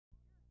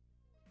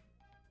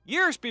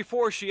Years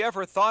before she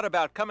ever thought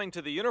about coming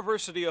to the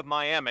University of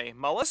Miami,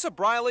 Melissa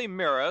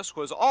Briley-Mieras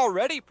was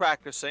already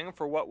practicing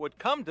for what would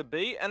come to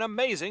be an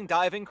amazing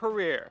diving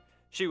career.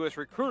 She was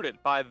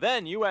recruited by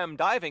then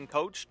diving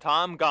coach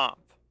Tom Gompf.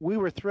 We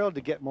were thrilled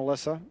to get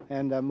Melissa,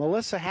 and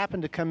Melissa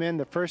happened to come in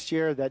the first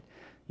year that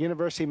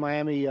University of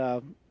Miami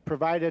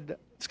provided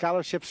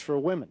scholarships for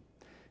women.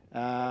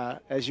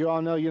 As you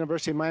all know,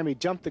 University of Miami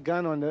jumped the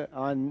gun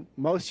on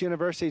most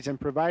universities in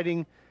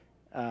providing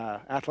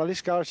athletic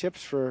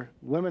scholarships for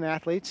women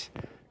athletes.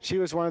 She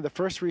was one of the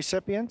first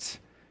recipients,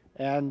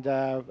 and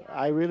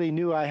I really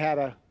knew I had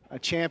a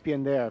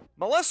champion there.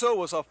 Melissa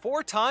was a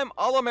four-time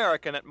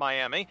All-American at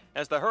Miami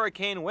as the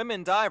Hurricane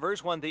women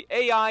divers won the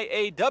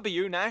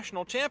AIAW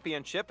National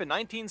Championship in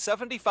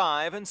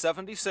 1975 and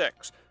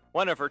 76.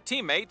 One of her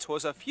teammates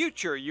was a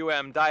future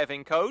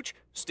diving coach,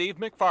 Steve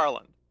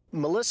McFarland.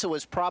 Melissa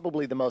was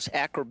probably the most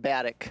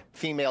acrobatic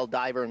female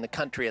diver in the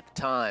country at the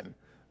time.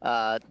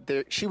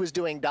 She was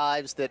doing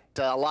dives that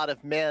a lot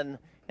of men,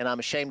 and I'm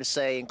ashamed to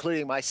say,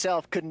 including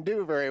myself, couldn't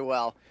do very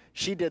well.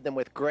 She did them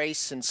with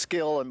grace and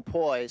skill and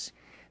poise.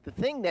 The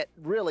thing that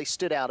really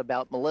stood out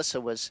about Melissa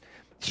was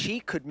she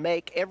could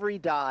make every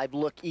dive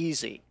look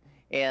easy.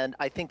 And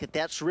I think that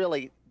that's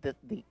really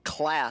the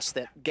class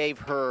that gave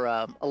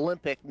her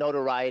Olympic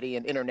notoriety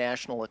and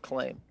international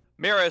acclaim.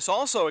 Mieras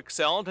also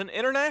excelled in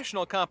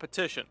international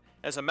competition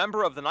as a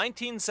member of the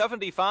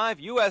 1975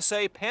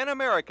 USA Pan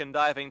American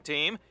diving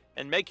team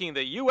and making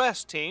the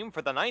U.S. team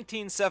for the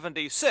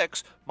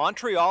 1976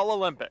 Montreal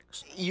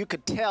Olympics. You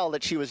could tell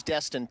that she was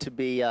destined to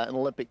be an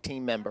Olympic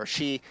team member.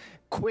 She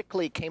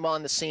quickly came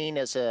on the scene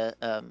as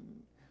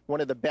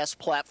one of the best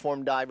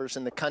platform divers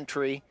in the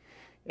country,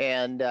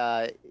 and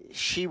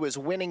she was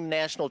winning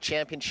national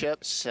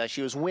championships.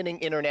 She was winning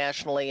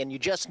internationally, and you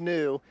just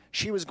knew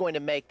she was going to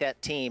make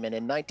that team. And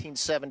in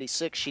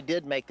 1976, she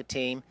did make the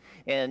team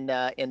and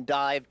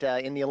dived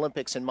in the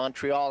Olympics in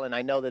Montreal, and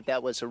I know that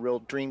that was a real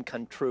dream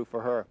come true for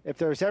her. If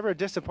there was ever a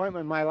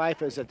disappointment in my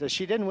life, is that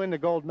she didn't win the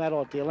gold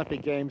medal at the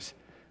Olympic Games,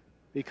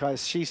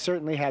 because she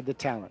certainly had the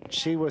talent.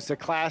 She was the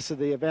class of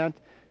the event,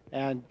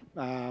 and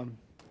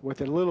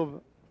with a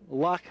little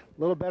luck, a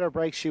little better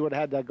break, she would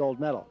have had that gold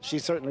medal. She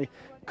certainly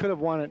could have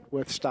won it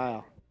with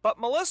style. But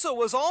Melissa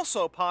was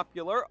also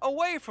popular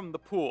away from the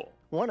pool.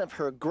 One of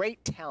her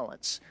great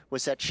talents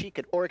was that she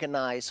could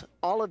organize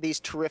all of these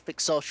terrific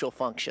social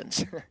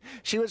functions.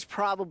 She was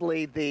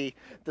probably the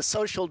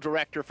social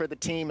director for the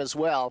team as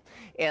well.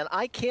 And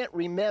I can't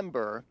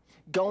remember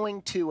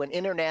going to an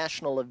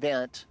international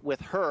event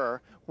with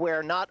her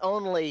where not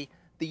only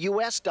the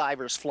U.S.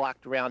 divers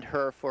flocked around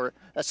her for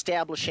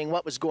establishing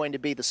what was going to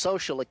be the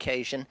social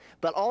occasion,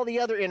 but all the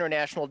other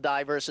international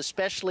divers,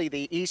 especially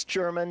the East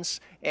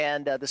Germans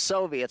and the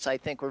Soviets, I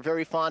think were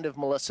very fond of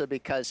Melissa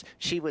because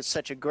she was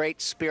such a great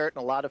spirit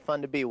and a lot of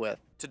fun to be with.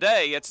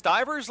 Today, it's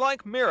divers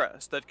like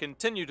Mieras that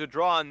continue to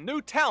draw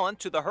new talent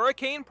to the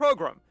Hurricane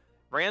program.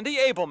 Randy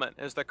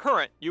Abelman is the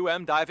current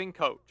diving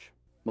coach.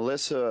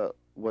 Melissa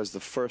was the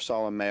first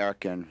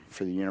All-American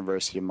for the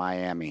University of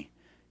Miami.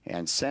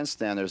 And since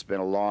then, there's been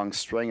a long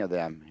string of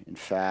them. In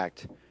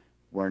fact,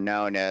 we're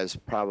known as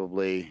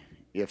probably,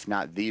 if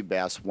not the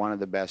best, one of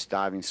the best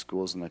diving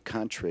schools in the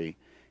country.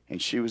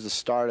 And she was the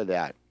start of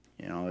that.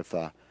 You know, if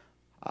a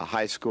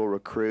high school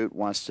recruit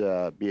wants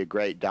to be a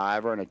great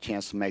diver and a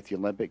chance to make the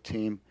Olympic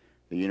team,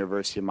 the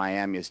University of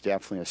Miami is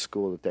definitely a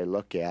school that they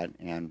look at.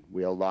 And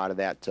we owe a lot of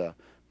that to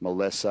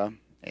Melissa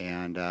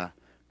and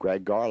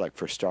Greg Garlick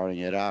for starting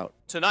it out.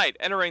 Tonight,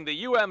 entering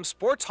the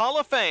Sports Hall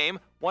of Fame,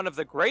 one of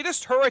the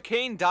greatest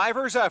Hurricane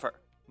divers ever,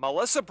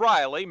 Melissa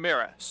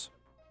Briley-Mieras.